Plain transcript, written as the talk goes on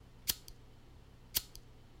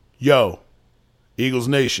Yo, Eagles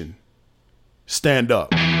Nation, stand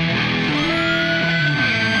up.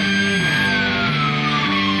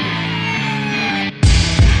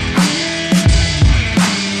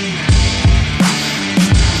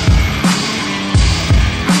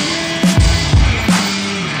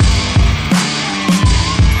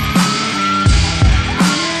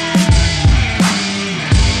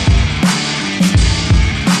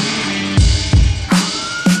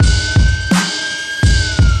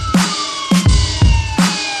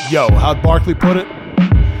 Yo, how'd Barkley put it?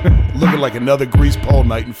 Looking like another grease pole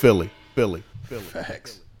night in Philly.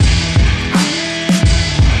 Facts.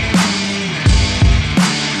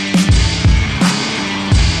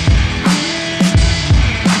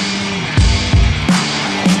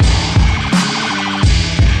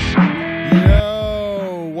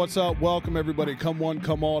 Yo, what's up? Welcome, everybody. Come one,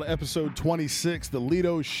 come all to episode 26, the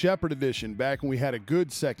Lito Shepherd edition, back when we had a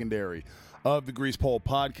good secondary of the Grease Pole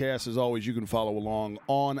Podcast. As always, you can follow along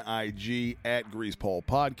on IG at Grease Pole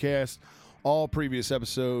Podcast. All previous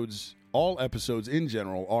episodes, all episodes in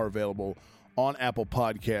general, are available on Apple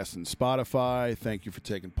Podcasts and Spotify. Thank you for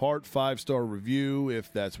taking part. 5-star review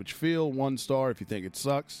if that's what you feel. 1 star if you think it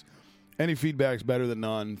sucks. Any feedback's better than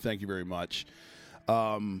none. Thank you very much.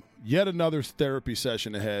 Yet another therapy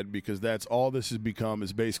session ahead, because that's all this has become,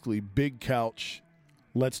 is basically big couch,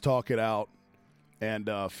 let's talk it out,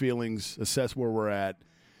 and feelings, assess where we're at,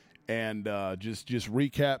 and just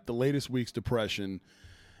recap the latest week's depression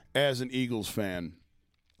as an Eagles fan.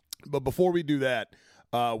 But before we do that,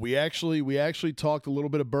 we actually talked a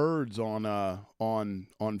little bit of birds on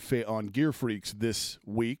Gear Freaks this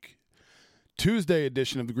week. Tuesday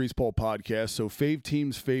edition of the Grease Pole Podcast. So Fave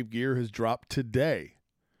Team's Fave Gear has dropped today.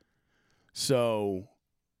 So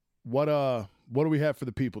what do we have for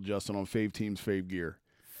the people, Justin, on Fave Team's Fave Gear?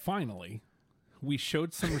 Finally, we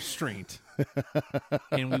showed some restraint,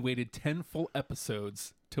 and we waited 10 full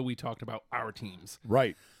episodes till we talked about our teams.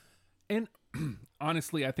 Right. And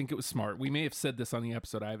honestly, I think it was smart. We may have said this on the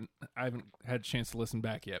episode. I haven't had a chance to listen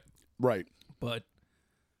back yet. Right. But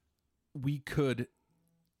we could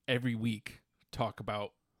every week talk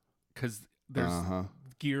about, because there's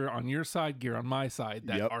gear on your side, gear on my side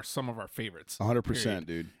that are some of our favorites. 100%,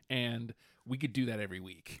 dude. And we could do that every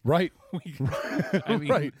week. Right. I mean,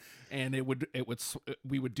 right. And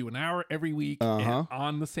we would do an hour every week and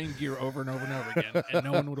on the same gear over and over and over again, and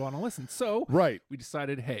no one would want to listen. So we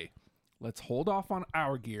decided, hey, let's hold off on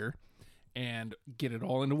our gear and get it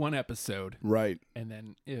all into one episode. Right. And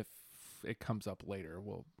then if it comes up later,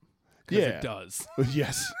 it does.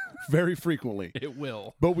 Yes, very frequently. It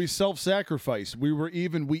will. But we self-sacrificed. We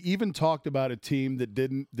even talked about a team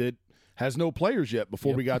that has no players yet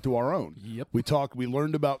before we got to our own. Yep. We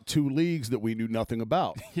learned about 2 leagues that we knew nothing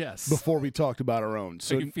about. Yes. Before we talked about our own.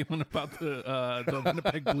 So how are you feeling about the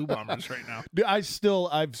Winnipeg Blue Bombers right now?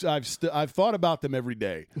 I've thought about them every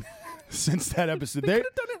day since that episode. They could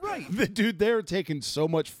have done it right. Dude, they're taking so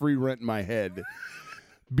much free rent in my head.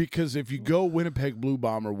 Because if you go Winnipeg Blue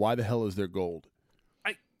Bomber, why the hell is there gold?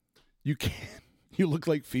 You can't. You look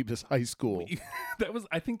like Phoebus High School.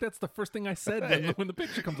 I think that's the first thing I said when the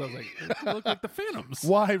picture comes out. I was like, you look like the Phantoms.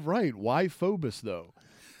 Why, right. Why Phobos, though?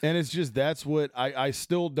 And it's just, that's what I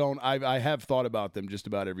still don't, I have thought about them just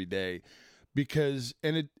about every day. Because,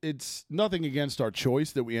 and it's nothing against our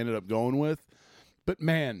choice that we ended up going with. But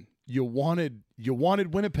man, you wanted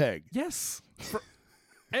Winnipeg. Yes. For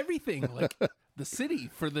everything. Like the city,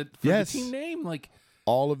 for the team name. Like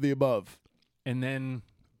all of the above. And then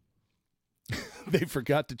they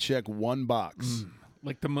forgot to check one box.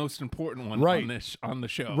 Like the most important one on the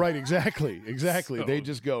show. Right, exactly. So, they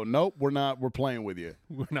just go, nope, we're playing with you.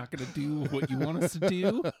 We're not going to do what you want us to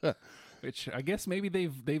do. Which I guess maybe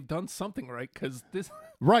they've done something right, because this.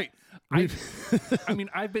 Right. I mean,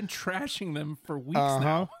 I've been trashing them for weeks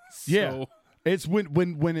now. So. Yeah. It's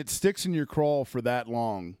when it sticks in your craw for that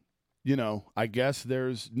long, I guess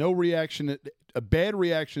there's no reaction. A bad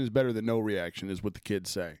reaction is better than no reaction, is what the kids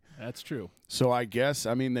say. That's true. So I guess,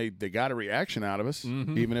 they got a reaction out of us,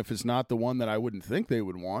 even if it's not the one that I wouldn't think they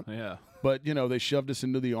would want. Yeah. But, they shoved us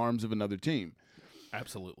into the arms of another team.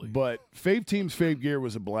 Absolutely. But Fave Team's Fave Gear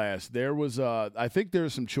was a blast. There was, I think there were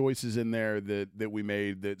some choices in there that we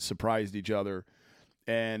made that surprised each other.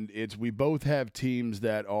 And we both have teams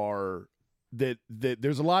that are, that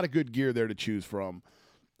there's a lot of good gear there to choose from.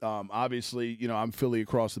 Obviously, I'm Philly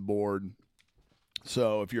across the board.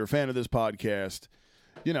 So if you're a fan of this podcast,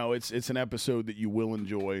 it's an episode that you will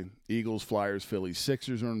enjoy. Eagles, Flyers, Phillies,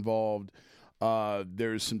 Sixers are involved.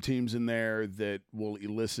 There's some teams in there that will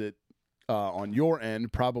elicit on your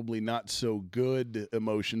end, probably not so good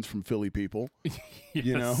emotions from Philly people. Yes.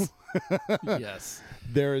 You know? Yes.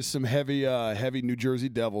 There is some heavy New Jersey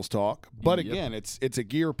Devils talk, but again, it's a New Jersey Devils talk. But again, it's a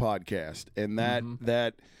gear podcast, and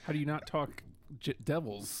that how do you not talk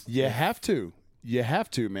Devils? You have to. You have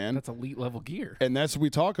to, man. That's elite level gear. And that's what we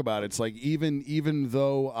talk about. It's like even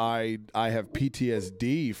though I have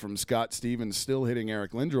PTSD from Scott Stevens still hitting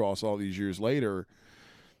Eric Lindros all these years later,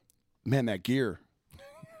 man, that gear.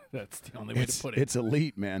 That's the only way to put it. It's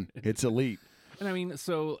elite, man. It's elite. And I mean,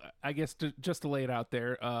 so I guess just to lay it out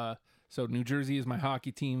there, so New Jersey is my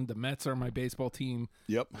hockey team. The Mets are my baseball team.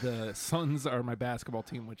 Yep. The Suns are my basketball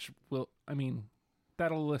team, which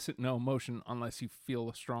that'll elicit no emotion unless you feel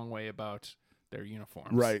a strong way about their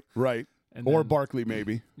uniforms. Right. Or Barkley,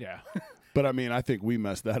 maybe. Yeah. But, I mean, I think we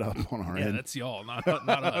messed that up on our end. Yeah, that's y'all, not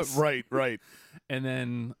us. Right. And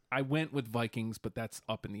then I went with Vikings, but that's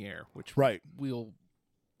up in the air, which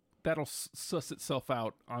that'll suss itself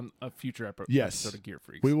out on a future episode of Gear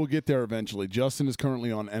Freaks. We will get there eventually. Justin is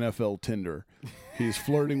currently on NFL Tinder. He's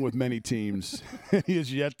flirting with many teams. He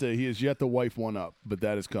is yet to wife one up, but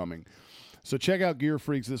that is coming. So check out Gear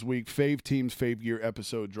Freaks this week. Fave Teams, Fave Gear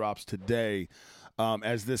episode drops today.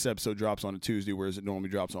 As this episode drops on a Tuesday, whereas it normally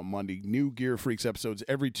drops on Monday. New Gear Freaks episodes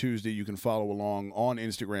every Tuesday. You can follow along on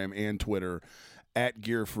Instagram and Twitter at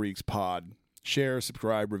Gear Freaks Pod. Share,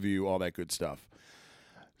 subscribe, review, all that good stuff.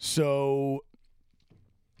 So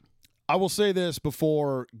I will say this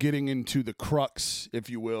before getting into the crux, if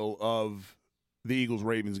you will, of the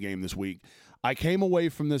Eagles-Ravens game this week. I came away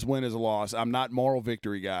from this win as a loss. I'm not moral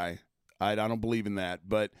victory guy. I don't believe in that.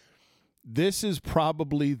 But this is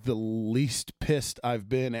probably the least pissed I've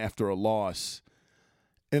been after a loss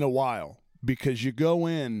in a while, because you go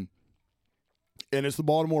in, and it's the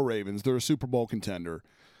Baltimore Ravens. They're a Super Bowl contender.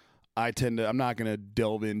 I'm not going to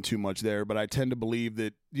delve in too much there, but I tend to believe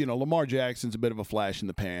that, Lamar Jackson's a bit of a flash in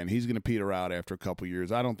the pan. He's going to peter out after a couple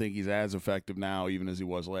years. I don't think he's as effective now even as he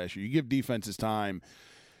was last year. You give defenses time,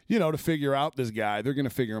 to figure out this guy. They're going to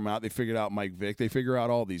figure him out. They figured out Mike Vick. They figure out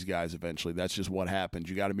all these guys eventually. That's just what happens.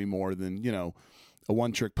 You got to be more than, a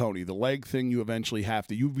one-trick pony. The leg thing, you've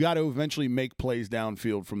got to eventually make plays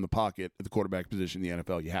downfield from the pocket at the quarterback position in the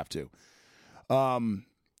NFL. You have to.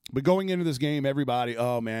 But going into this game, everybody,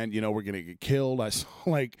 oh, man, we're going to get killed. I saw,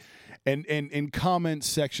 and comment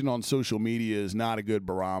section on social media is not a good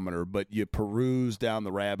barometer, but you peruse down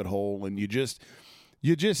the rabbit hole, and you just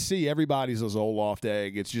see everybody's a Zoloft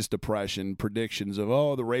egg. It's just depression, predictions of,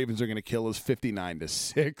 the Ravens are going to kill us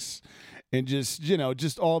 59-6, and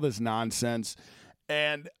just all this nonsense.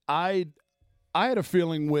 And I had a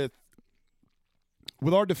feeling with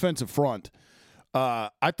our defensive front,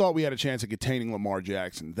 I thought we had a chance of containing Lamar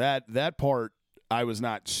Jackson. That part I was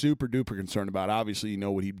not super duper concerned about. Obviously,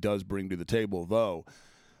 what he does bring to the table, though.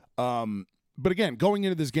 But again, going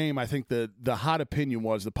into this game, I think the hot opinion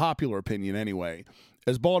was, the popular opinion anyway,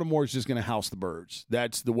 as Baltimore is just going to house the Birds.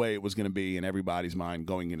 That's the way it was going to be in everybody's mind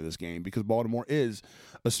going into this game, because Baltimore is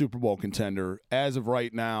a Super Bowl contender. As of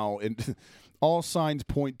right now, and all signs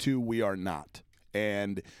point to we are not.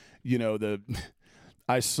 And,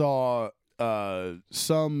 I saw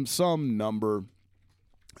some number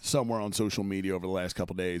somewhere on social media over the last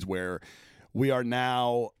couple of days where we are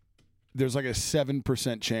now, there's like a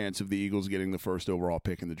 7% chance of the Eagles getting the first overall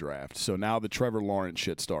pick in the draft. So now the Trevor Lawrence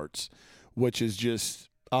shit starts, which is just,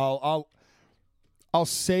 I'll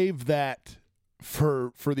save that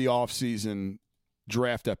for the offseason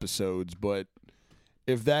draft episodes, but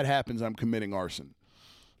if that happens, I'm committing arson.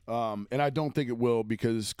 And I don't think it will,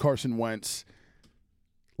 because Carson Wentz,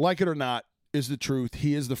 like it or not, is the truth.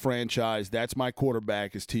 He is the franchise. That's my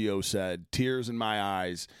quarterback, as T.O. said. Tears in my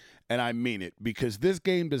eyes, and I mean it, because this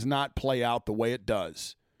game does not play out the way it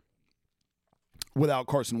does without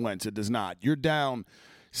Carson Wentz. It does not. You're down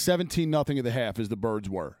 17-0 at the half, as the Birds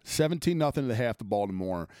were. 17-0 at the half to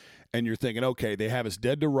Baltimore, and you're thinking, okay, they have us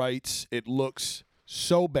dead to rights. It looks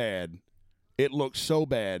so bad.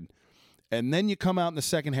 And then you come out in the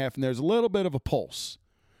second half, and there's a little bit of a pulse.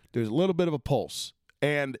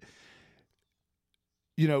 And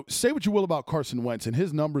say what you will about Carson Wentz and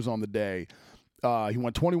his numbers on the day. He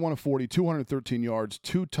went 21 of 40, 213 yards,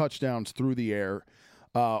 2 touchdowns through the air.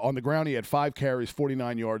 On the ground, he had 5 carries,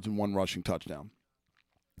 49 yards, and 1 rushing touchdown.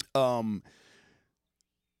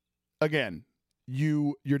 Again,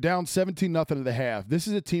 you're down 17-0 at the half. This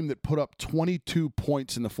is a team that put up 22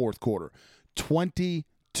 points in the fourth quarter.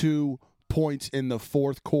 22 points in the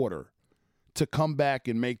fourth quarter to come back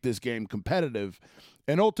and make this game competitive,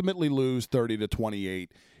 and ultimately lose 30-28.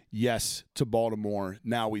 Yes, to Baltimore.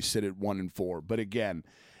 Now we sit at 1-4. But again,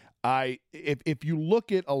 if you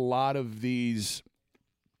look at a lot of these,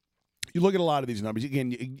 numbers.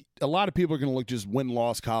 Again, a lot of people are going to look just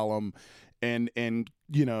win-loss column, and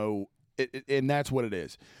and that's what it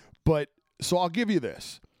is. But so I'll give you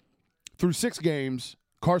this. Through 6 games,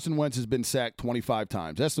 Carson Wentz has been sacked 25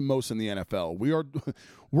 times. That's the most in the NFL.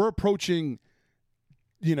 We're approaching,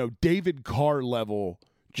 David Carr level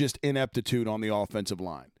just ineptitude on the offensive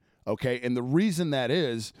line. Okay? And the reason that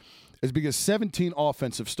is because 17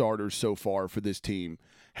 offensive starters so far for this team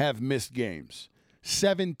have missed games.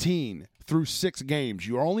 17 through 6 games.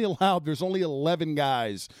 There's only 11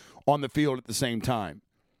 guys on the field at the same time.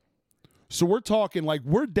 So we're talking like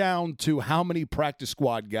we're down to how many practice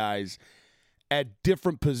squad guys at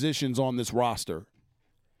different positions on this roster.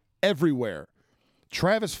 Everywhere.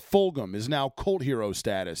 Travis Fulgham is now cult hero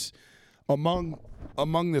status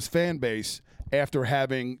among this fan base after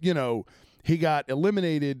having, he got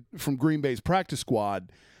eliminated from Green Bay's practice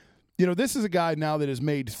squad. This is a guy now that has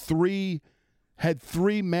had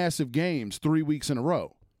 3 massive games 3 weeks in a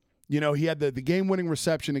row. He had the game-winning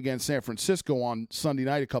reception against San Francisco on Sunday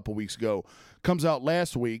night a couple weeks ago. Comes out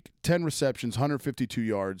last week, 10 receptions, 152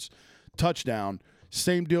 yards, touchdown.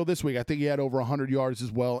 Same deal this week. I think he had over 100 yards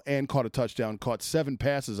as well and caught a touchdown, caught 7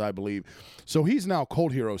 passes, I believe. So he's now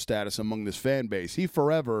cult hero status among this fan base. He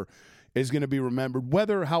forever is going to be remembered.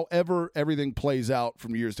 However everything plays out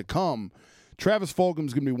from years to come, Travis Fulgham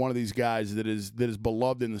is going to be one of these guys that is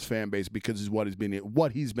beloved in this fan base because of what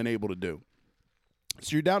he's been able to do.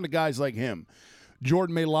 So you're down to guys like him.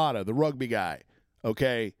 Jordan Mailata, the rugby guy,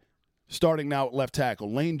 okay, starting now at left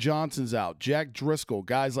tackle. Lane Johnson's out. Jack Driscoll,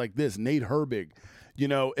 guys like this. Nate Herbig.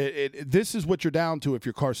 This is what you're down to if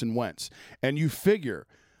you're Carson Wentz. And you figure,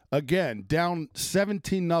 again, down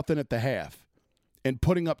 17-0 at the half and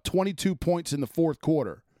putting up 22 points in the fourth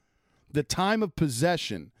quarter. The time of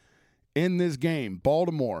possession in this game,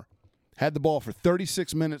 Baltimore had the ball for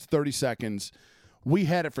 36 minutes, 30 seconds. We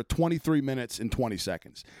had it for 23 minutes and 20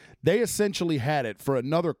 seconds. They essentially had it for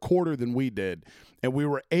another quarter than we did, and we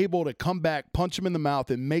were able to come back, punch them in the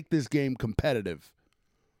mouth, and make this game competitive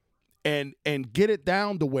and get it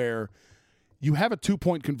down to where you have a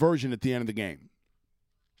 2-point conversion at the end of the game.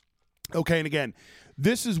 Okay, and again,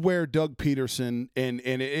 this is where Doug Peterson, and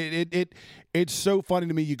it's so funny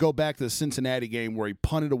to me, you go back to the Cincinnati game where he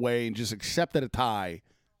punted away and just accepted a tie,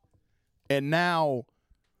 and now –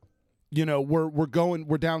 we're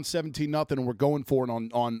down 17-0 and we're going for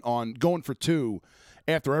it going for 2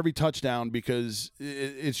 after every touchdown because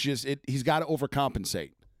he's got to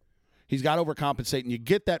overcompensate. He's got to overcompensate, and you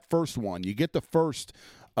get that first one. You get the first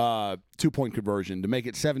 2-point conversion to make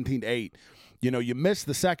it 17-8. You miss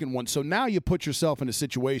the second one, so now you put yourself in a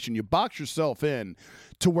situation. You box yourself in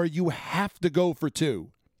to where you have to go for 2.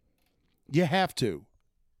 You have to,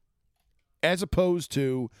 as opposed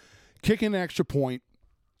to kicking an extra point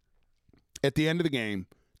at the end of the game,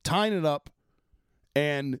 tying it up,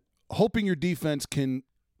 and hoping your defense can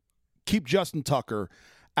keep Justin Tucker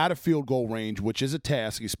out of field goal range, which is a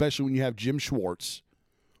task, especially when you have Jim Schwartz.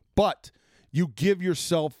 But you give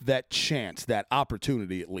yourself that chance, that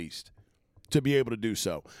opportunity at least, to be able to do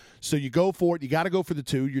so. So you go for it. You got to go for the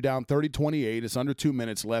 2. You're down 30-28. It's under 2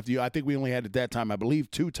 minutes left. I think we only had at that time, I believe,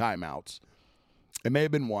 2 timeouts. It may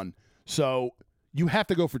have been 1. So you have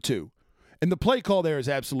to go for 2. And the play call there is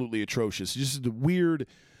absolutely atrocious. Just the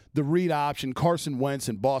read option. Carson Wentz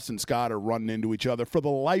and Boston Scott are running into each other. For the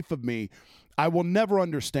life of me, I will never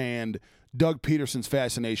understand Doug Peterson's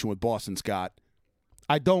fascination with Boston Scott.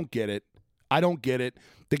 I don't get it.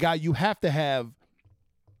 The guy, you have to have,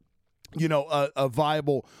 a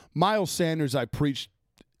viable Miles Sanders. I preached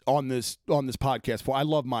on this podcast for. I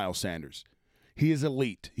love Miles Sanders. He is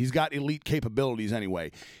elite. He's got elite capabilities anyway.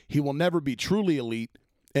 He will never be truly elite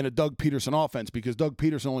in a Doug Peterson offense because Doug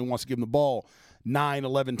Peterson only wants to give him the ball 9,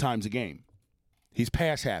 11 times a game. He's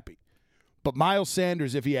pass happy. But Miles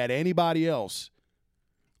Sanders, if he had anybody else,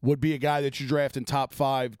 would be a guy that you draft in top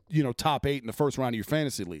 5, top 8 in the first round of your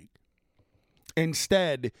fantasy league.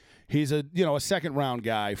 Instead, he's a second round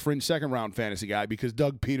guy, fringe second round fantasy guy because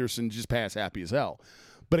Doug Peterson's just pass happy as hell.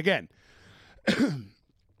 But again,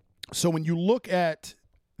 so when you look at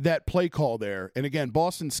that play call there, and again,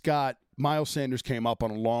 Boston Scott, Miles Sanders came up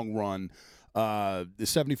on a long run, the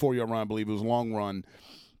 74-yard run, I believe it was a long run,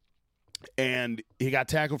 and he got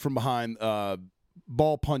tackled from behind,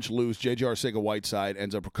 ball punched loose. J.J. Arcega-Whiteside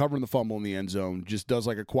ends up recovering the fumble in the end zone, just does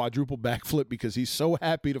like a quadruple backflip because he's so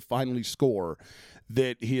happy to finally score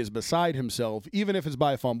that he is beside himself, even if it's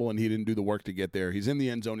by a fumble and he didn't do the work to get there. He's in the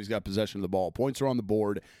end zone. He's got possession of the ball. Points are on the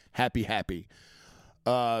board. Happy.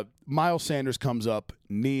 Miles Sanders comes up,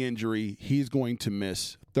 knee injury. He's going to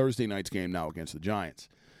miss Thursday night's game now against the Giants.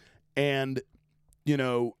 And,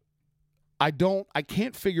 I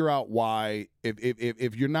can't figure out why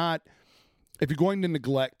if you're going to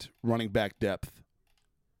neglect running back depth,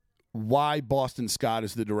 why Boston Scott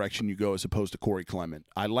is the direction you go as opposed to Corey Clement.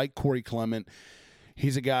 I like Corey Clement.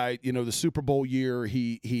 He's a guy, the Super Bowl year,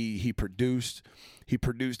 he produced. He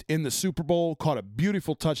produced in the Super Bowl, caught a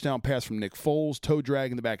beautiful touchdown pass from Nick Foles, toe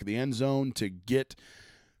drag in the back of the end zone to get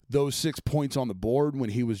those 6 points on the board when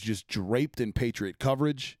he was just draped in Patriot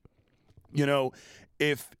coverage.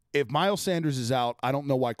 If Miles Sanders is out, I don't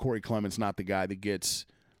know why Corey Clement's not the guy that gets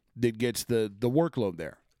the workload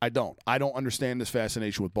there. I don't understand this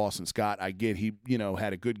fascination with Boston Scott. I get he,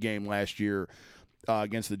 had a good game last year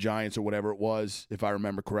against the Giants or whatever it was, if I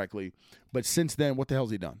remember correctly. But since then, what the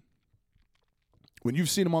hell's he done? When you've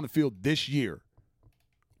seen him on the field this year,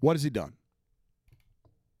 what has he done?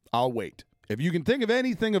 I'll wait. If you can think of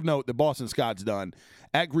anything of note that Boston Scott's done,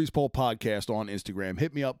 at Greasepole Podcast on Instagram,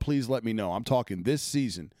 hit me up. Please let me know. I'm talking this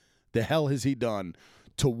season. The hell has he done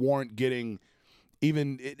to warrant getting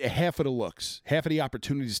even half of the looks, half of the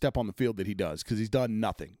opportunity to step on the field that he does? Because he's done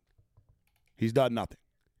nothing. He's done nothing.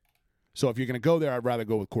 So if you're going to go there, I'd rather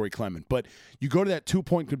go with Corey Clement. But you go to that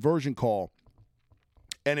 2-point conversion call,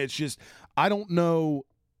 and it's just, I don't know.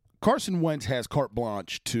 Carson Wentz has carte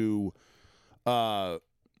blanche to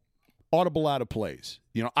audible out of plays.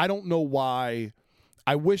 I don't know why.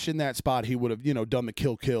 I wish in that spot he would have, done the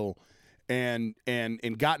kill and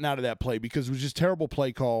gotten out of that play, because it was just terrible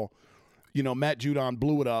play call. Matt Judon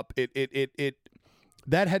blew it up. It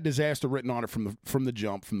that had disaster written on it from the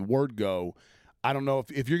jump, from the word go. I don't know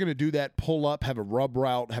if you're going to do that, pull up, have a rub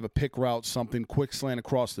route, have a pick route, something, quick slant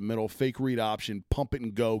across the middle, fake read option, pump it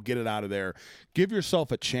and go, get it out of there. Give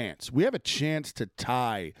yourself a chance. We have a chance to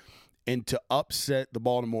tie and to upset the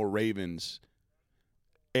Baltimore Ravens.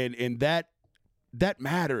 And that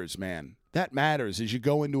matters, man. That matters. As you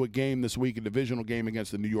go into a game this week, a divisional game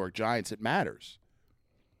against the New York Giants, it matters.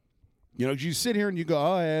 You sit here and you go,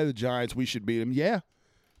 oh, yeah, the Giants, we should beat them. Yeah,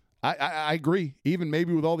 I agree. Even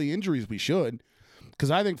maybe with all the injuries, we should. Because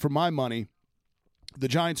I think, for my money, the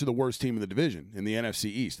Giants are the worst team in the division in the NFC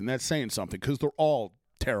East. And that's saying something, because they're all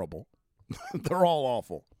terrible. They're all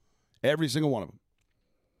awful. Every single one of them.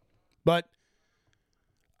 But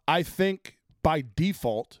I think by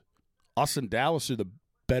default, us and Dallas are the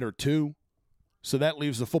better two. So that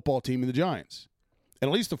leaves the football team and the Giants. And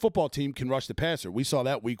at least the football team can rush the passer. We saw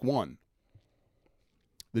that week 1.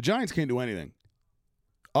 The Giants can't do anything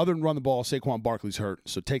other than run the ball. Saquon Barkley's hurt,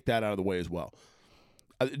 so take that out of the way as well.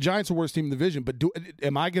 The Giants are the worst team in the division, but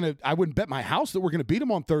I wouldn't bet my house that we're going to beat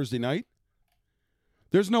them on Thursday night.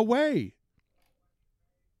 There's no way.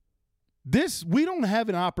 We don't have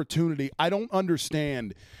an opportunity. I don't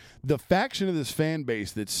understand the faction of this fan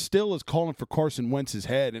base that still is calling for Carson Wentz's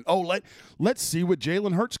head and, let's see what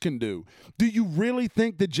Jalen Hurts can do. Do you really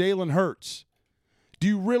think that Jalen Hurts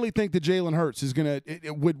is going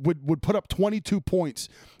to would put up 22 points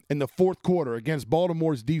in the fourth quarter against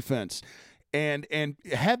Baltimore's defense and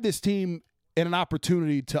have this team in an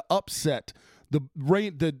opportunity to upset the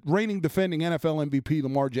reigning defending NFL MVP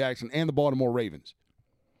Lamar Jackson and the Baltimore Ravens?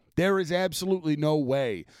 There is absolutely no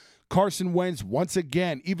way. Carson Wentz, once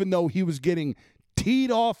again, even though he was getting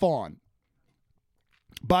teed off on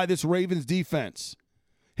by this Ravens defense,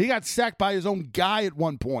 he got sacked by his own guy at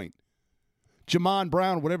one point. Jamon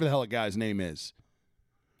Brown, whatever the hell that guy's name is.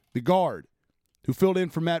 The guard who filled in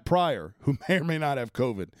for Matt Pryor, who may or may not have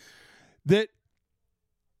COVID. That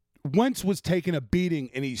Wentz was taking a beating,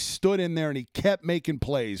 and he stood in there and he kept making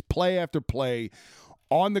plays, play after play,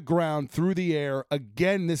 on the ground, through the air.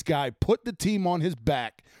 Again, this guy put the team on his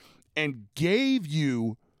back and gave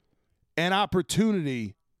you an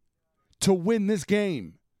opportunity to win this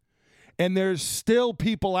game. And there's still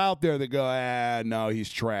people out there that go, no, he's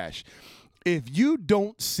trash. If you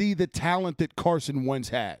don't see the talent that Carson Wentz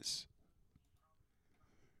has,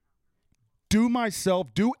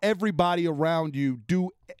 do everybody around you,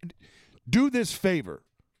 do this favor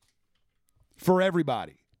for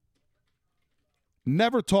everybody.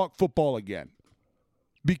 Never talk football again.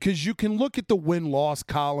 Because you can look at the win-loss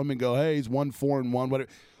column and go, hey, he's 1-4-1, whatever.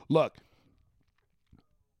 Look,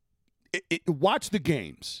 watch the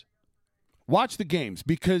games. Watch the games,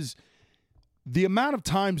 because the amount of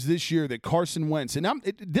times this year that Carson Wentz, and I'm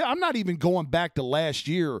not even going back to last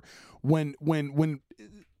year when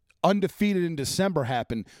undefeated in December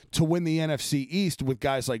happened to win the NFC East with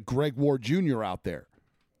guys like Greg Ward Jr. out there.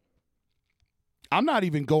 I'm not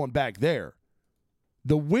even going back there.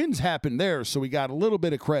 The wins happened there, so he got a little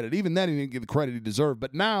bit of credit. Even then, he didn't get the credit he deserved.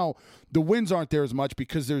 But now the wins aren't there as much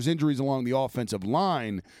because there's injuries along the offensive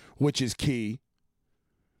line, which is key.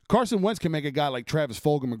 Carson Wentz can make a guy like Travis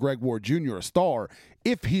Fulgham and Greg Ward Jr. a star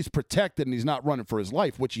if he's protected and he's not running for his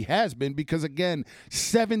life, which he has been because, again,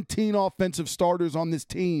 17 offensive starters on this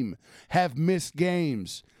team have missed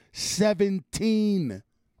games. 17.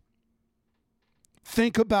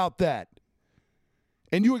 Think about that.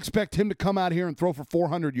 And you expect him to come out here and throw for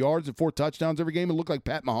 400 yards and 4 touchdowns every game and look like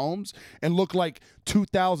Pat Mahomes and look like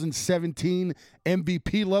 2017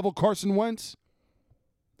 MVP level Carson Wentz?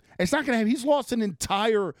 It's not going to happen. He's lost an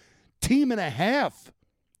entire team and a half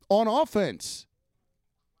on offense.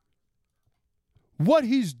 What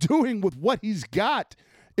he's doing with what he's got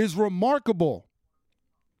is remarkable.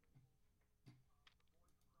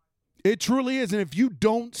 It truly is. And if you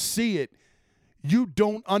don't see it, you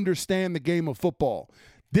don't understand the game of football.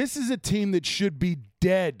 This is a team that should be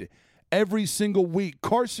dead every single week.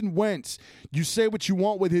 Carson Wentz, you say what you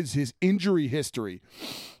want with his injury history.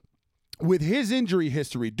 With his injury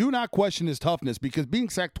history, do not question his toughness, because being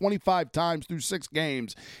sacked 25 times through 6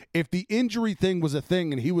 games, if the injury thing was a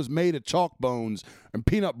thing and he was made of chalk bones and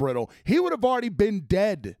peanut brittle, he would have already been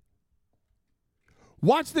dead.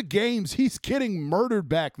 Watch the games. He's getting murdered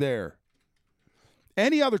back there.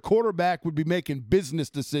 Any other quarterback would be making business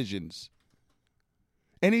decisions.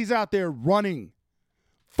 And he's out there running,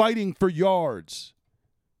 fighting for yards,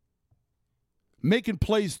 making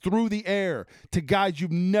plays through the air to guys you've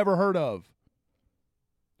never heard of,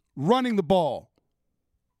 running the ball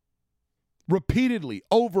repeatedly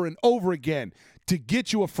over and over again to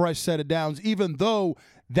get you a fresh set of downs, even though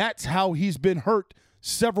that's how he's been hurt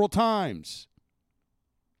several times.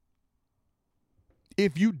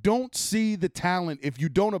 If you don't see the talent, if you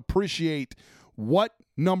don't appreciate what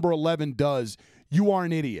number 11 does, you are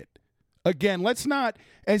an idiot. Again, let's not,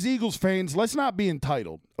 as Eagles fans, let's not be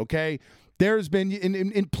entitled, okay? There's been,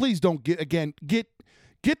 and please don't get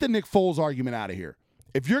the Nick Foles argument out of here.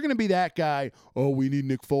 If you're going to be that guy, oh, we need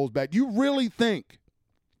Nick Foles back, you really think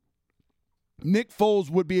Nick Foles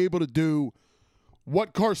would be able to do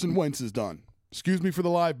what Carson Wentz has done? Excuse me for the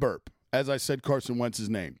live burp, as I said Carson Wentz's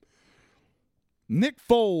name. Nick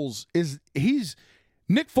Foles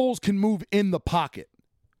can move in the pocket.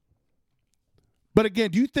 But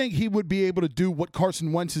again, do you think he would be able to do what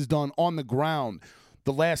Carson Wentz has done on the ground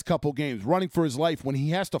the last couple games, running for his life, when he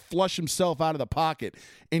has to flush himself out of the pocket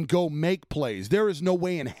and go make plays? There is no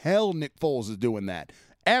way in hell Nick Foles is doing that.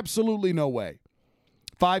 Absolutely no way.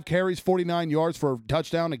 5 carries, 49 yards for a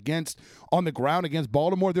touchdown on the ground against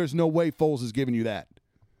Baltimore. There's no way Foles is giving you that.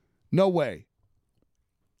 No way.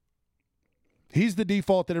 He's the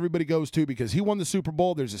default that everybody goes to because he won the Super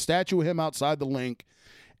Bowl. There's a statue of him outside the link.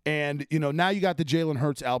 And, now you got the Jalen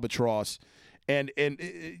Hurts albatross. And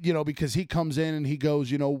because he comes in and he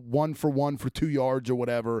goes, 1 for 1 for 2 yards or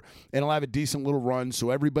whatever, and he'll have a decent little run, so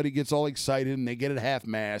everybody gets all excited and they get it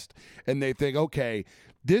half-mast, and they think, okay,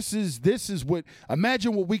 this is what,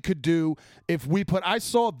 imagine what we could do if we I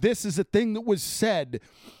saw this as a thing that was said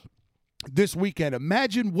this weekend.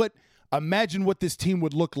 Imagine what this team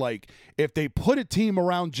would look like if they put a team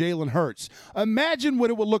around Jalen Hurts. Imagine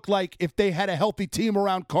what it would look like if they had a healthy team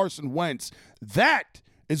around Carson Wentz. That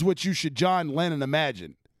is what you should, John Lennon,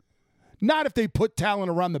 imagine. Not if they put talent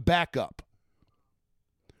around the backup,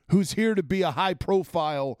 who's here to be a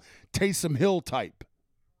high-profile Taysom Hill type.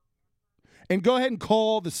 And go ahead and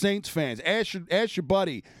call the Saints fans. Ask your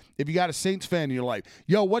buddy, if you got a Saints fan in your life,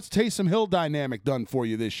 yo, what's Taysom Hill dynamic done for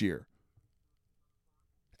you this year?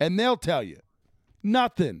 And they'll tell you,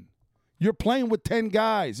 nothing. You're playing with 10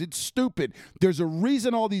 guys. It's stupid. There's a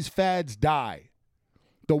reason all these fads die.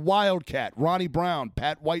 The Wildcat, Ronnie Brown,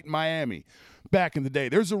 Pat White in Miami, back in the day.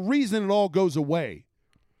 There's a reason it all goes away.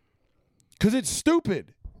 Because it's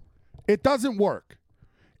stupid. It doesn't work.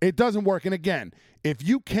 It doesn't work. And again, if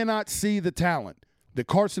you cannot see the talent that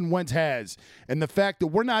Carson Wentz has, and the fact that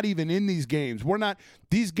we're not even in these games,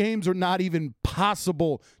 these games are not even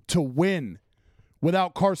possible to win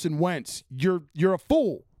without Carson Wentz, you're a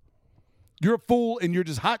fool. You're a fool, and you're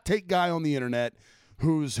just hot take guy on the internet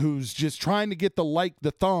who's just trying to get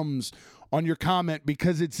the thumbs on your comment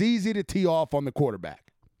because it's easy to tee off on the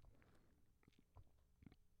quarterback.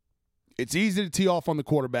 It's easy to tee off on the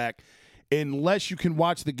quarterback unless you can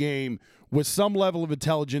watch the game with some level of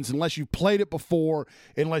intelligence, unless you've played it before,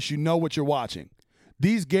 unless you know what you're watching.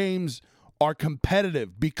 These games are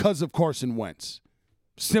competitive because of Carson Wentz.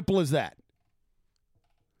 Simple as that.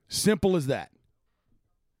 Simple as that.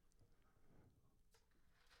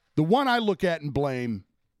 The one I look at and blame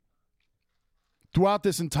throughout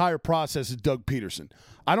this entire process is Doug Peterson.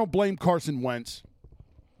 I don't blame Carson Wentz.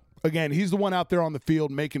 Again, he's the one out there on the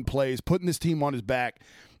field making plays, putting this team on his back,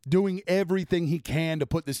 doing everything he can to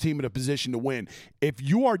put this team in a position to win. If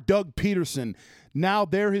you are Doug Peterson, now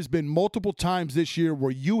there has been multiple times this year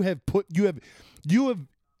where you haven't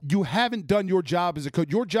done your job as a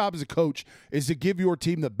coach. Your job as a coach is to give your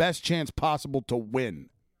team the best chance possible to win.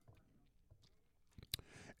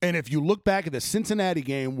 And if you look back at the Cincinnati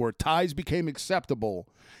game where ties became acceptable,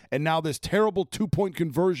 and now this terrible 2-point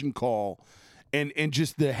conversion call, and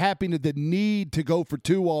just the happiness, the need to go for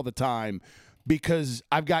two all the time because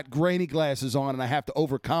I've got granny glasses on and I have to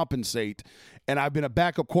overcompensate, and I've been a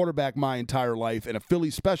backup quarterback my entire life, and a Philly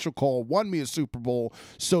special call won me a Super Bowl,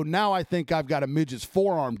 so now I think I've got a midget's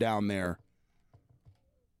forearm down there.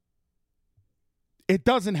 It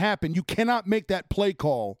doesn't happen. You cannot make that play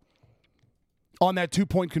call on that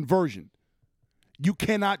 2-point conversion. You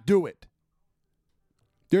cannot do it.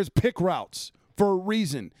 There's pick routes for a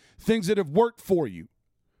reason, things that have worked for you,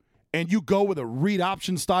 and you go with a read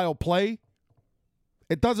option style play.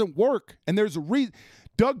 It doesn't work, and there's a reason.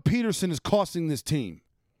 Doug Peterson is costing this team,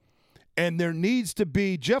 and there needs to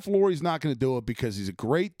be. Jeff Lurie's not going to do it because he's a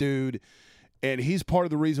great dude, and he's part of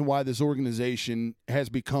the reason why this organization has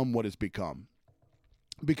become what it's become,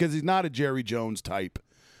 because he's not a Jerry Jones type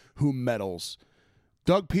who meddles.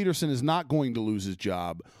 Doug Peterson is not going to lose his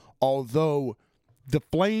job, although the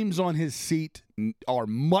flames on his seat are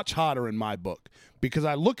much hotter in my book, because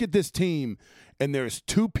I look at this team and there's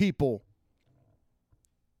two people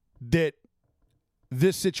that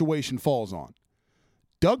this situation falls on: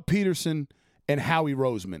 Doug Peterson and Howie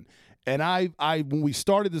Roseman. And I when I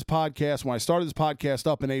started this podcast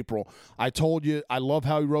up in April, I told you I love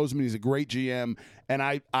Howie Roseman. He's a great GM, and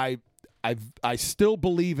I still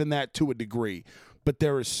believe in that to a degree. But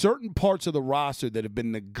there are certain parts of the roster that have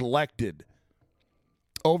been neglected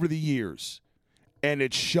over the years, and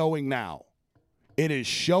it's showing now. It is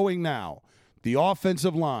showing now. The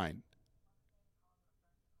offensive line.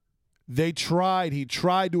 He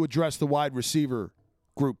tried to address the wide receiver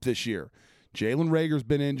group this year. Jalen Reagor's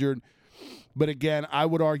been injured. But again, I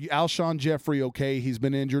would argue Alshon Jeffrey, okay, he's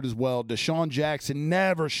been injured as well. Deshaun Jackson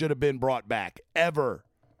never should have been brought back, ever.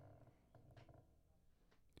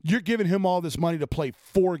 You're giving him all this money to play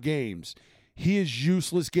 4 games. He is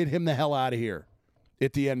useless. Get him the hell out of here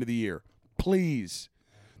at the end of the year. Please.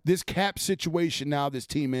 This cap situation now this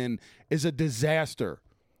team in is a disaster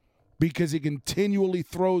because he continually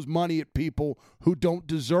throws money at people who don't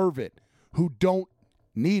deserve it, who don't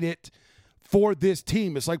need it for this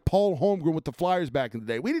team. It's like Paul Holmgren with the Flyers back in the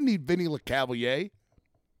day. We didn't need Vinny LeCavalier.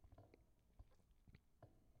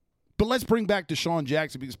 But let's bring back Deshaun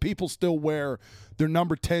Jackson, because people still wear their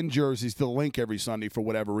number 10 jerseys to the link every Sunday for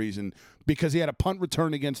whatever reason, because he had a punt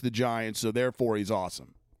return against the Giants, so therefore he's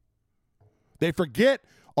awesome. They forget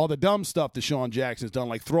all the dumb stuff Deshaun Jackson's done,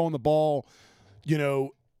 like throwing the ball,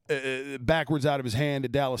 backwards out of his hand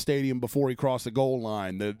at Dallas Stadium before he crossed the goal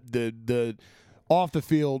line, the off the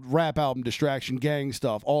field rap album distraction gang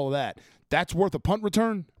stuff, all of that. That's worth a punt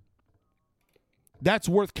return? That's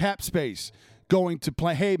worth cap space. Going to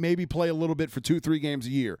play, hey, maybe play a little bit for 2-3 games a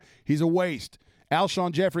year. He's a waste.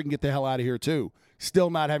 Alshon Jeffrey can get the hell out of here too, still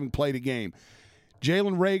not having played a game.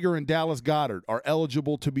 Jalen Reagor and Dallas Goedert are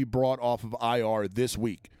eligible to be brought off of IR this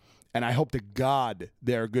week, and I hope to God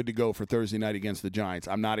they're good to go for Thursday night against the Giants.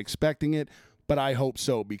 I'm not expecting it, but I hope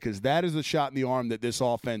so, because that is the shot in the arm that this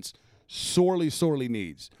offense sorely, sorely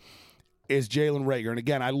needs, is Jalen Reagor. And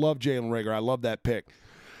again, I love Jalen Reagor. I love that pick.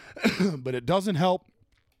 But it doesn't help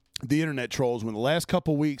the internet trolls when the last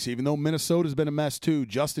couple weeks, even though Minnesota's been a mess too,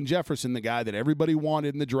 Justin Jefferson, the guy that everybody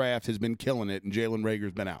wanted in the draft, has been killing it, and Jalen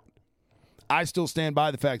Reagor's been out. I still stand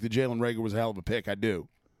by the fact that Jalen Reagor was a hell of a pick. I do.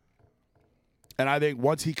 And I think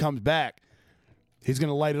once he comes back, he's going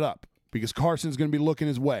to light it up, because Carson's going to be looking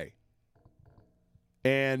his way.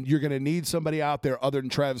 And you're going to need somebody out there other than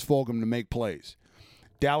Travis Fulgham to make plays.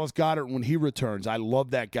 Dallas Goedert, when he returns, I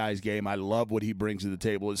love that guy's game. I love what he brings to the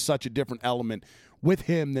table. It's such a different element with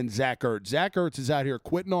him than Zach Ertz. Zach Ertz is out here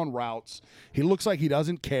quitting on routes. He looks like he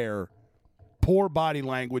doesn't care. Poor body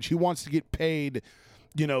language. He wants to get paid,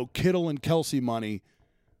 Kittle and Kelsey money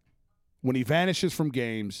when he vanishes from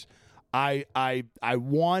games. I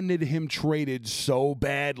wanted him traded so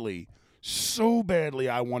badly. So badly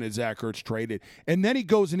I wanted Zach Ertz traded. And then he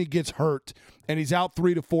goes and he gets hurt, and he's out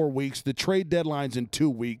 3 to 4 weeks. The trade deadline's in 2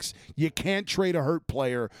 weeks. You can't trade a hurt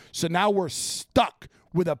player. So now we're stuck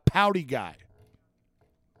with a pouty guy.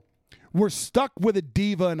 We're stuck with a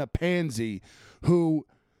diva and a pansy who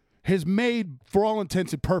has made, for all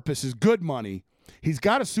intents and purposes, good money. He's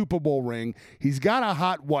got a Super Bowl ring. He's got a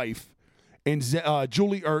hot wife. And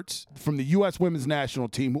Julie Ertz from the U.S. Women's National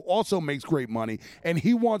Team, who also makes great money, and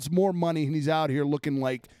he wants more money, and he's out here looking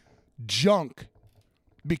like junk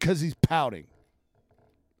because he's pouting.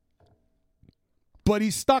 But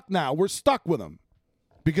he's stuck now. We're stuck with him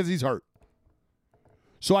because he's hurt.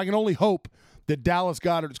 So I can only hope that Dallas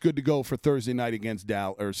Goedert's good to go for Thursday night against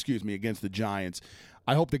the Giants.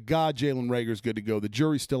 I hope that God Jalen Reagor's good to go. The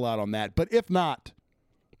jury's still out on that. But if not,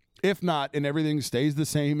 If not, and everything stays the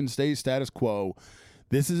same and stays status quo,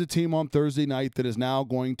 this is a team on Thursday night that is now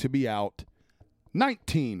going to be out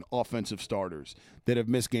 19 offensive starters that have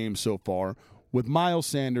missed games so far with Miles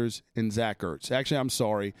Sanders and Zach Ertz. Actually, I'm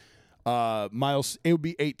sorry. It would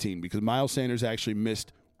be 18 because Miles Sanders actually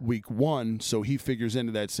missed week 1, so he figures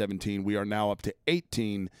into that 17. We are now up to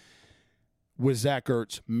 18 with Zach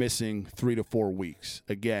Ertz missing 3 to 4 weeks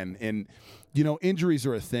again. And, injuries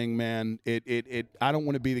are a thing, man. I don't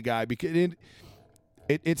want to be the guy because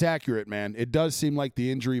it's accurate, man. It does seem like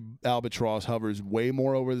the injury albatross hovers way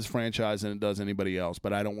more over this franchise than it does anybody else,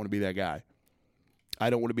 but I don't want to be that guy. I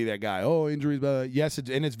don't want to be that guy. Oh, injuries. Yes,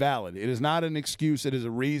 and it's valid. It is not an excuse. It is a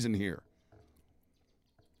reason here.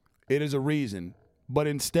 It is a reason. But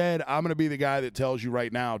instead, I'm going to be the guy that tells you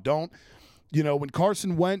right now, when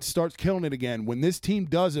Carson Wentz starts killing it again, when this team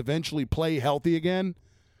does eventually play healthy again,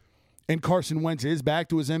 and Carson Wentz is back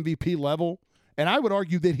to his MVP level, and I would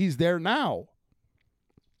argue that he's there now.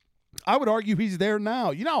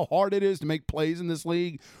 You know how hard it is to make plays in this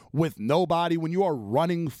league with nobody when you are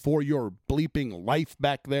running for your bleeping life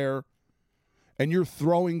back there and you're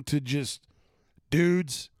throwing to just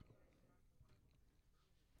dudes.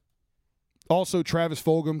 Also, Travis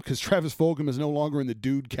Fulgham, because Travis Fulgham is no longer in the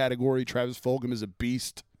dude category. Travis Fulgham is a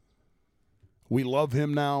beast. We love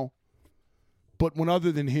him now. But when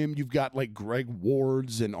other than him, you've got like Greg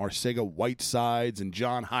Wards and Arcega Whitesides and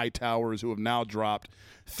John Hightowers who have now dropped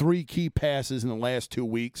 3 key passes in the last 2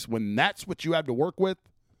 weeks. When that's what you have to work with,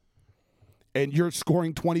 and you're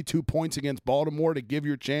scoring 22 points against Baltimore to give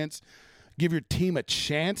your team a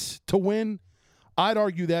chance to win, I'd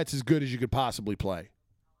argue that's as good as you could possibly play.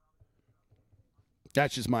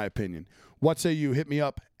 That's just my opinion. What say you? Hit me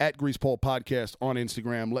up at Greasepole Podcast on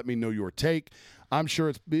Instagram. Let me know your take. I'm sure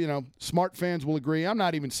it's, smart fans will agree. I'm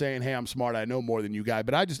not even saying, hey, I'm smart, I know more than you guys,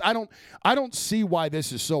 but I don't see why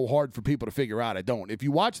this is so hard for people to figure out. I don't. If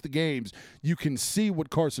you watch the games, you can see what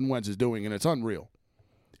Carson Wentz is doing, and it's unreal.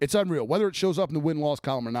 It's unreal. Whether it shows up in the win-loss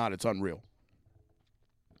column or not, it's unreal.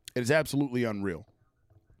 It is absolutely unreal.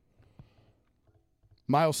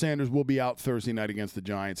 Miles Sanders will be out Thursday night against the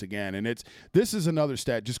Giants again, and this is another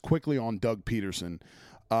stat just quickly on Doug Peterson.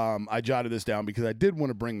 I jotted this down because I did want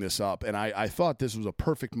to bring this up, and I thought this was a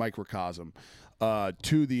perfect microcosm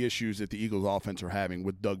to the issues that the Eagles offense are having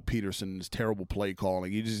with Doug Peterson's terrible play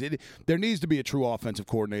calling. There needs to be a true offensive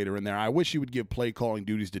coordinator in there. I wish he would give play calling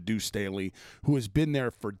duties to Deuce Staley, who has been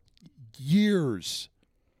there for years.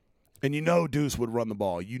 And Deuce would run the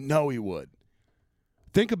ball. He would.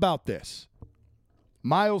 Think about this.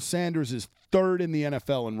 Miles Sanders is 3rd in the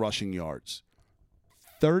NFL in rushing yards.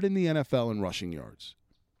 3rd in the NFL in rushing yards.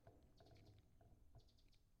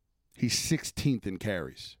 He's 16th in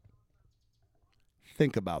carries.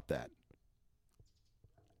 Think about that.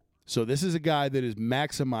 So this is a guy that is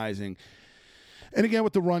maximizing. And again,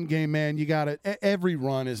 with the run game, man, you got it. Every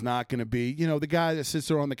run is not going to be, the guy that sits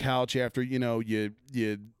there on the couch after, you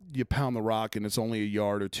pound the rock and it's only a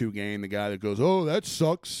yard or 2 gain. The guy that goes, oh, that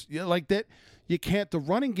sucks. Yeah, like that. You can't. The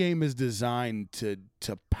running game is designed to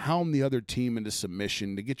pound the other team into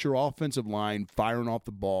submission, to get your offensive line firing off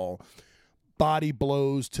the ball, body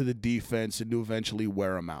blows to the defense, and to eventually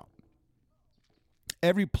wear them out.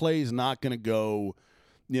 Every play is not going to go,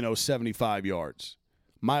 75 yards.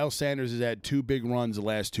 Miles Sanders has had 2 big runs the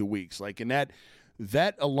last 2 weeks. And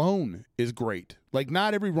that alone is great.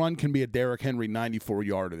 Not every run can be a Derrick Henry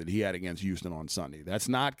 94-yarder that he had against Houston on Sunday. That's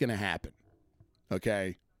not going to happen.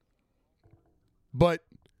 Okay? But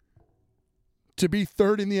to be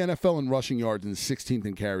 3rd in the NFL in rushing yards and 16th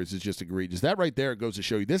in carries is just egregious. That right there goes to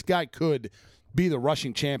show you this guy could be the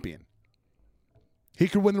rushing champion. He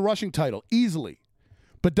could win the rushing title easily.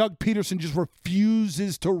 But Doug Peterson just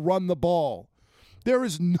refuses to run the ball. There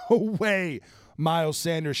is no way Miles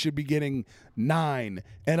Sanders should be getting 9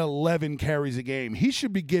 and 11 carries a game. He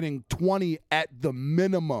should be getting 20 at the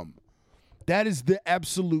minimum. That is the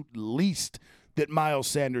absolute least that Miles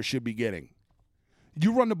Sanders should be getting.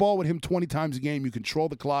 You run the ball with him 20 times a game, you control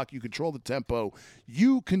the clock, you control the tempo,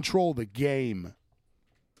 you control the game,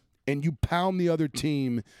 and you pound the other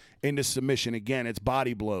team into submission. Again, it's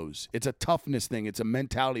body blows. It's a toughness thing. It's a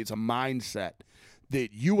mentality. It's a mindset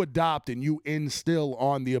that you adopt and you instill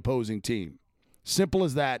on the opposing team. Simple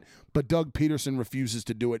as that, but Doug Peterson refuses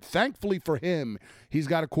to do it. Thankfully for him, he's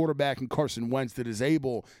got a quarterback in Carson Wentz that is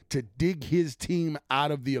able to dig his team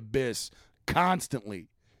out of the abyss constantly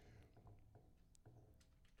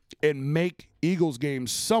and make Eagles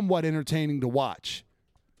games somewhat entertaining to watch.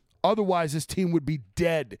 Otherwise, this team would be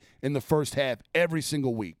dead in the first half every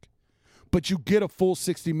single week. But you get a full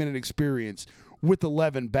 60-minute experience with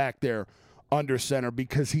 11 back there under center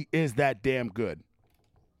because he is that damn good.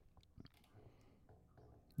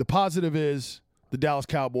 The positive is the Dallas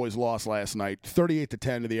Cowboys lost last night,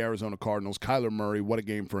 38-10 to the Arizona Cardinals. Kyler Murray, what a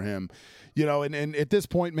game for him. You know, and at this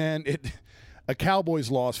point, man, a Cowboys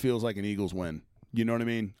loss feels like an Eagles win. You know what I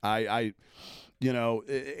mean? You know,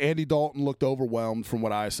 Andy Dalton looked overwhelmed from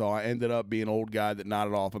what I saw. I ended up being an old guy that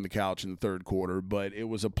nodded off on the couch in the third quarter, but it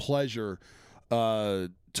was a pleasure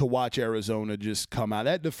to watch Arizona just come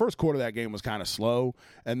out. The first quarter of that game was kind of slow,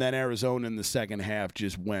 and then Arizona in the second half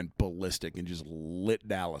just went ballistic and just lit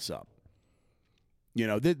Dallas up. You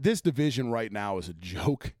know, this division right now is a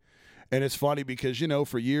joke. And it's funny because, you know,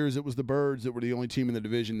 for years it was the Birds that were the only team in the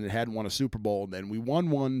division that hadn't won a Super Bowl. And then we won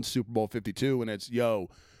one Super Bowl 52, and it's,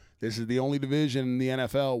 this is the only division in the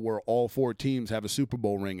NFL where all 4 teams have a Super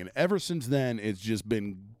Bowl ring. And ever since then, it's just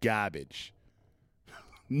been garbage.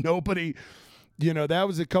 Nobody, you know, that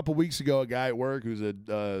was a couple weeks ago, a guy at work who's a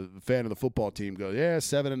fan of the football team goes,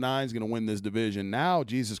 7-9 is going to win this division. Now,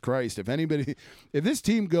 Jesus Christ, if any of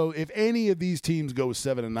these teams go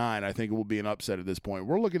 7-9, I think it will be an upset at this point.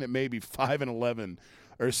 We're looking at maybe 5-11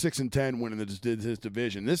 or 6-10 winning this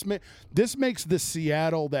division. This makes the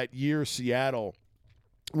Seattle, that year Seattle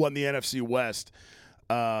won the NFC West.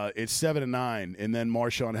 It's 7-9, and then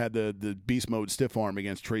Marshawn had the beast mode stiff arm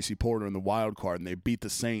against Tracy Porter in the wild card, and they beat the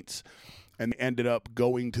Saints and ended up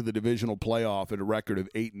going to the divisional playoff at a record of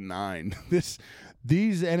 8-9.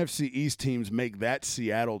 These NFC East teams make that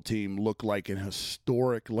Seattle team look like an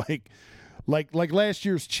historic, like last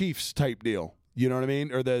year's Chiefs type deal. You know what I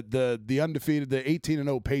mean? Or the undefeated, the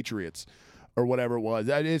 18-0 Patriots, or whatever it was.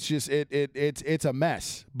 It's just it's a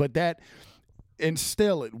mess. But that. And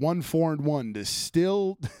still at 1-4-1 to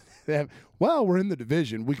still have, we're in the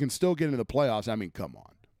division. We can still get into the playoffs. I mean, come on.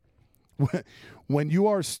 When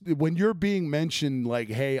you're being mentioned like,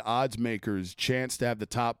 hey, odds makers, chance to have the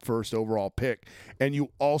top first overall pick, and you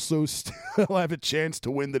also still have a chance to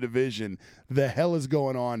win the division, the hell is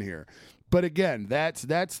going on here? But again, that's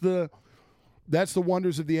the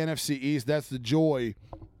wonders of the NFC East. That's the joy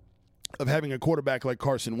of having a quarterback like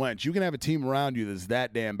Carson Wentz. You can have a team around you that's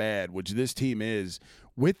that damn bad, which this team is,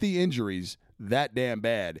 with the injuries, that damn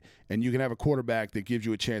bad, and you can have a quarterback that gives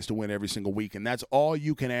you a chance to win every single week, and that's all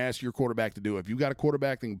you can ask your quarterback to do. If you got a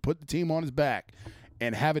quarterback that can put the team on his back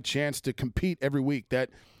and have a chance to compete every week,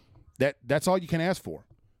 that's all you can ask for.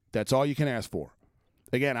 That's all you can ask for.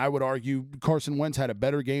 Again, I would argue Carson Wentz had a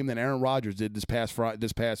better game than Aaron Rodgers did this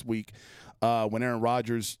past week when Aaron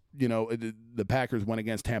Rodgers, you know, the Packers went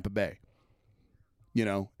against Tampa Bay. You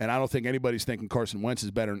know, and I don't think anybody's thinking Carson Wentz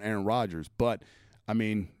is better than Aaron Rodgers. But, I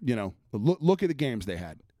mean, you know, look at the games they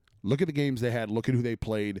had. Look at the games they had. Look at who they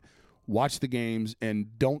played. Watch the games,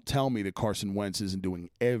 and don't tell me that Carson Wentz isn't doing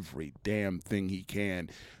every damn thing he can.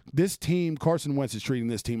 This team, Carson Wentz is treating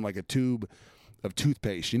this team like a tube of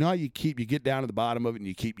toothpaste. You know how you get down to the bottom of it and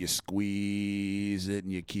you squeeze it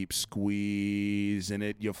and you keep squeezing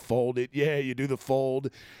it. You fold it. Yeah, you do the fold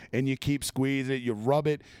and you keep squeezing it. You rub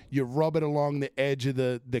it along the edge of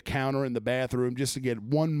the counter in the bathroom just to get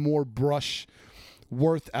one more brush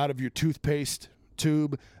worth out of your toothpaste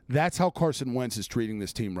tube. That's how Carson Wentz is treating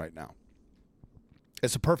this team right now.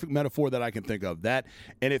 It's a perfect metaphor that I can think of. That,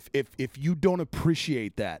 and if you don't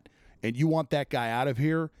appreciate that and you want that guy out of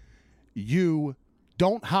here, you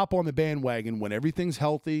don't hop on the bandwagon when everything's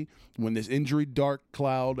healthy, when this injury dark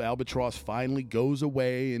cloud, albatross, finally goes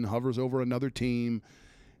away and hovers over another team,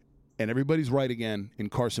 and everybody's right again,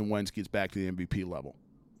 and Carson Wentz gets back to the MVP level.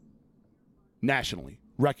 Nationally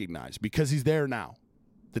recognized, because he's there now.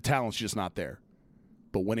 The talent's just not there.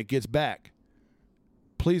 But when it gets back,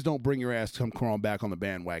 please don't bring your ass come crawling back on the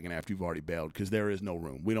bandwagon after you've already bailed, because there is no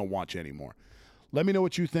room. We don't want you anymore. Let me know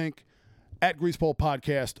what you think. At Greasepole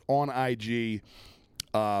Podcast on IG.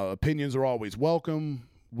 Opinions are always welcome.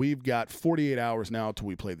 We've got 48 hours now till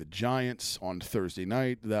we play the Giants on Thursday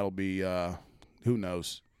night. That'll be who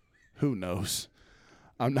knows? Who knows?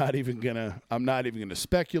 I'm not even gonna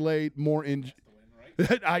speculate more in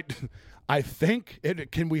I think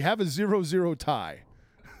can we have a 0-0 tie?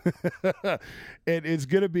 It's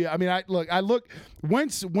going to be. I mean, I look.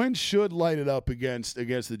 Wentz should light it up against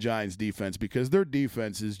the Giants' defense, because their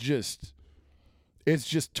defense is just. It's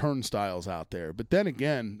just turnstiles out there. But then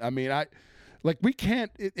again, I mean, we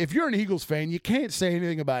can't. If you're an Eagles fan, you can't say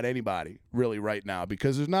anything about anybody really right now,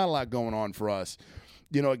 because there's not a lot going on for us.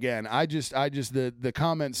 You know, again, I just the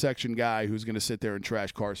comment section guy who's going to sit there and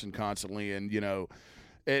trash Carson constantly, and you know,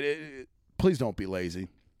 please don't be lazy.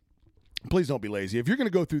 Please don't be lazy. If you're going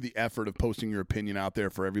to go through the effort of posting your opinion out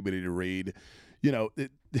there for everybody to read, you know,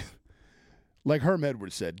 like Herm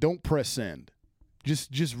Edwards said, don't press send.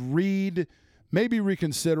 Just read. Maybe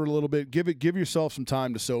reconsider a little bit. Give yourself some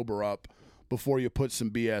time to sober up. before you put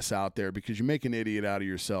some BS out there, because you make an idiot out of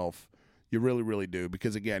yourself. You really, really do.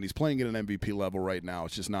 Because, again, he's playing at an MVP level right now.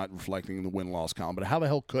 It's just not reflecting the win-loss column. But how the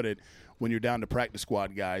hell could it when you're down to practice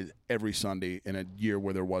squad guys every Sunday in a year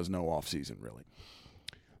where there was no offseason, really?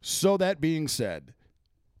 So that being said,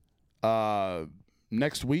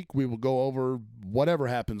 next week we will go over whatever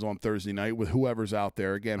happens on Thursday night with whoever's out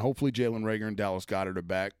there. Again, hopefully Jalen Reagor and Dallas Goedert are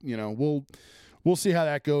back. You know, we'll see how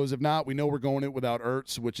that goes. If not, we know we're going it without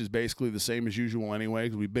Ertz, which is basically the same as usual anyway,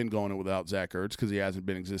 because we've been going it without Zach Ertz because he hasn't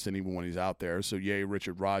been existing even when he's out there. So, yay,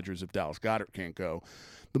 Richard Rodgers if Dallas Goedert can't go.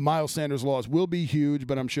 The Miles Sanders loss will be huge,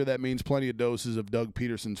 but I'm sure that means plenty of doses of Doug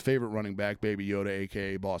Peterson's favorite running back, Baby Yoda,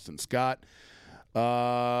 a.k.a. Boston Scott.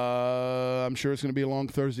 I'm sure it's going to be a long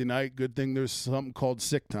Thursday night. Good thing there's something called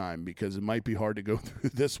sick time, because it might be hard to go through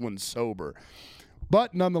this one sober.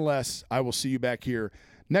 But nonetheless, I will see you back here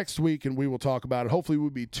next week, and we will talk about it. Hopefully we'll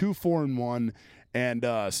be 2-4-1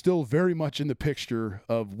 and still very much in the picture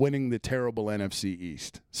of winning the terrible NFC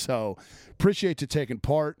East. So appreciate you taking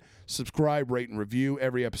part. Subscribe, rate, and review.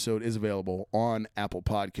 Every episode is available on Apple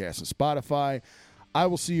Podcasts and Spotify. I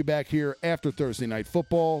will see you back here after Thursday Night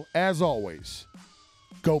Football. As always,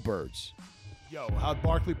 go Birds. Yo, how'd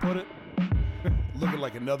Barkley put it? Looking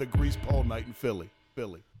like another grease pole night in Philly.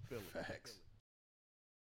 Facts.